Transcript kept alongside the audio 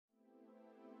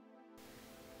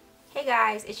Hey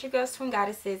guys, it's your girls Twin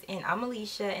Goddesses, and I'm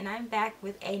Alicia, and I'm back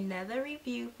with another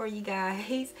review for you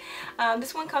guys.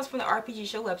 This one comes from the RPG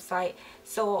Show website,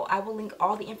 so I will link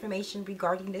all the information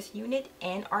regarding this unit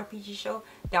and RPG Show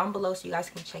down below so you guys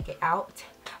can check it out.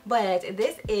 But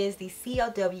this is the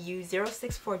CLW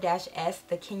 064-S,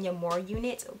 the Kenya Moore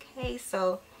unit. Okay,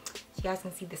 so you guys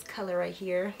can see this color right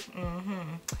here.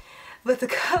 But the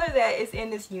color that is in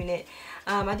this unit,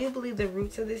 I do believe the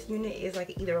roots of this unit is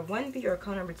like either a 1B or a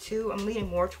color number 2. I'm leaning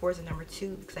more towards the number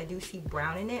 2 because I do see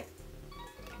brown in it.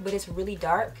 But it's really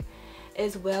dark,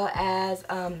 as well as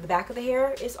the back of the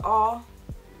hair is all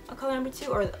a color number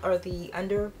 2, or the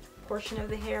under portion of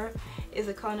the hair is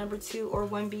a color number 2 or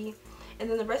 1B. And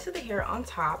then the rest of the hair on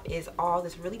top is all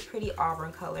this really pretty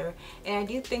auburn color. And I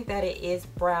do think that it is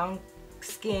brown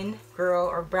skin girl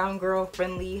or brown girl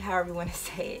friendly, however you want to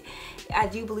say it. I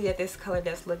do believe that this color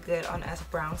does look good on us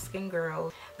brown skin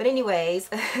girls. But anyways,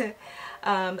 I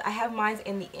have mine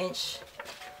in the inch,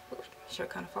 shirt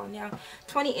kind of falling down,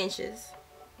 20 inches.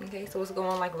 Okay, so it's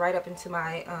going like right up into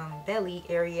my belly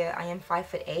area. I am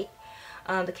 5'8".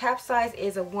 The cap size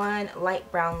is a 1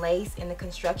 light brown lace, and the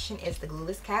construction is the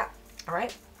glueless cap. All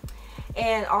right.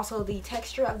 And also the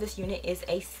texture of this unit is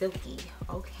a silky.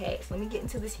 Okay, so let me get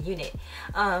into this unit.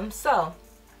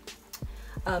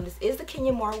 This is the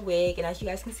Kenya Moore wig, and as you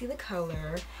guys can see the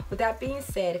color. With that being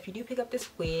said, if you do pick up this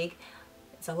wig,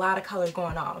 it's a lot of colors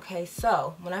going on. Okay,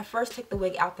 so when I first took the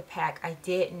wig out the pack, I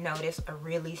did notice a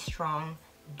really strong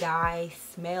dye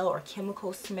smell or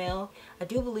chemical smell. I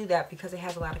do believe that because it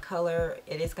has a lot of color,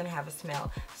 it is going to have a smell.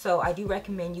 So I do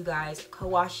recommend you guys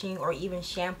co-washing or even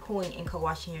shampooing and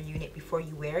co-washing your unit before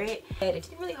you wear it. And it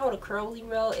didn't really hold a curly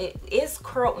roll. It is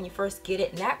curled when you first get it,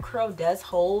 and that curl does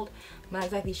hold. I'm not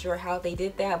exactly sure how they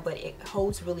did that, but it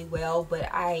holds really well. But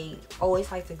I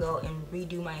always like to go and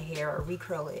redo my hair or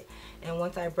recurl it. And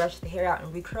once I brushed the hair out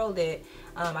and recurled it,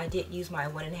 I did use my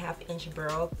 1.5 inch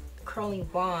burl curling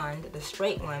wand, the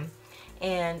straight one,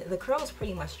 and the curl is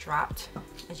pretty much dropped.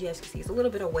 As you guys can see, it's a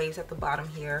little bit of waves at the bottom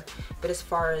here, but as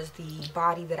far as the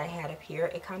body that I had up here,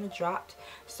 it kind of dropped.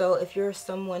 So if you're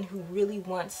someone who really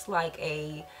wants like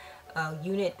a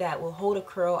unit that will hold a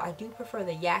curl, I do prefer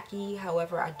the Yaki.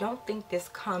 However, I don't think this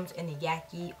comes in the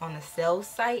Yaki on the sales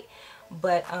site,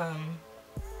 but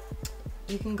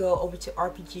you can go over to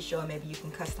RPG Show and maybe you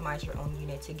can customize your own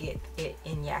unit to get it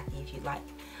in Yaki if you like.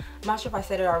 I'm not sure if I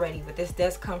said it already, but this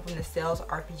does come from the sales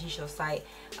RPG Show site,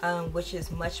 which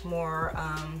is much more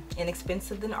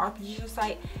inexpensive than the RPG Show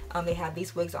site. They have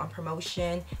these wigs on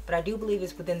promotion, but I do believe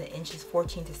it's within the inches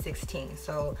 14 to 16.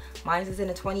 So mine is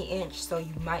in a 20 inch, so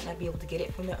you might not be able to get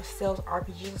it from the sales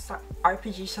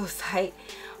RPG Show site,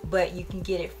 but you can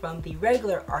get it from the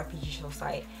regular RPG Show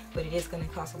site, but it is going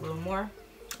to cost a little more.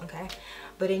 Okay,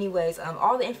 but anyways,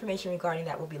 all the information regarding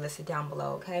that will be listed down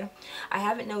below. Okay, I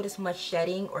haven't noticed much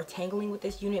shedding or tangling with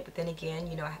this unit, but then again,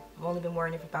 you know, I've only been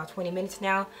wearing it for about 20 minutes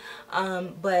now.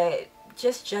 But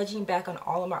just judging back on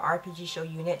all of my RPG Show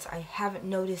units, I haven't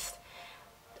noticed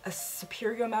a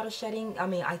superior amount of shedding. I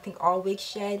mean, I think all wigs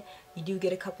shed. You do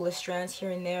get a couple of strands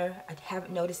here and there. I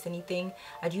haven't noticed anything.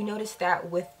 I do notice that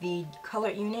with the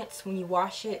colored units, when you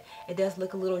wash it, it does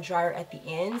look a little drier at the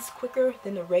ends quicker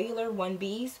than the regular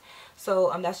 1Bs.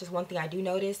 So that's just one thing I do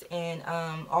notice. And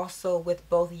also with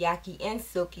both Yaki and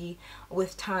Silky,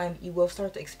 with time you will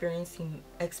start to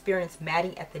experience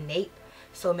matting at the nape.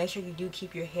 So make sure you do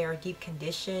keep your hair deep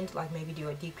conditioned, like maybe do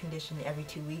a deep condition every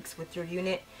 2 weeks with your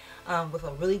unit, with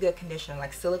a really good conditioner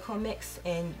like silicone mix,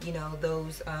 and you know,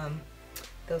 those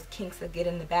kinks that get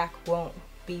in the back won't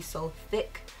be so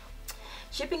thick.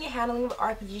 Shipping and handling with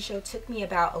RPG Show took me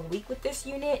about a week with this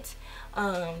unit.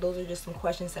 Those are just some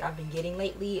questions that I've been getting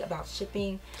lately about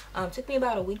shipping. Took me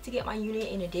about a week to get my unit,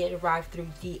 and it did arrive through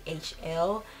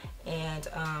DHL. And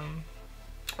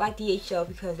I like DHL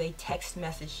because they text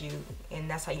message you, and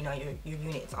that's how you know your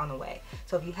unit is on the way.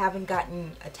 So if you haven't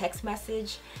gotten a text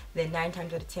message, then 9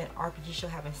 times out of 10 RPG Show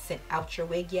haven't sent out your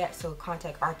wig yet, so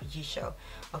contact RPG Show.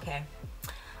 Okay,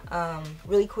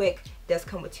 really quick, does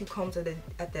come with 2 combs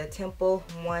at the temple,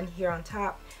 1 here on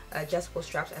top, adjustable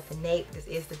straps at the nape. This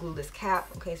is the glueless cap,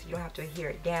 okay, so you don't have to adhere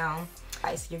it down.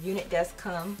 Alright, so your unit does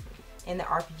come in the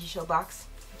RPG Show box,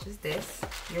 which is this.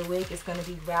 Your wig is going to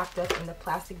be wrapped up in the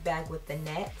plastic bag with the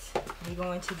net. You're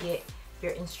going to get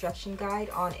your instruction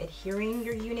guide on adhering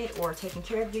your unit or taking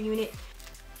care of your unit,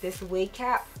 this wig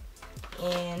cap,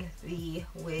 and the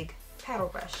wig paddle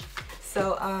brush.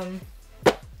 So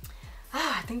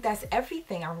I think that's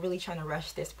everything. I'm really trying to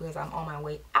rush this because I'm on my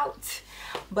way out.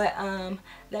 But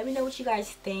let me know what you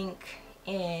guys think,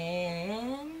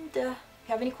 and if you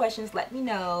have any questions, let me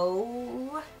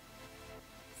know.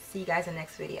 See you guys in the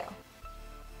next video.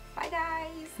 Bye.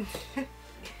 guys.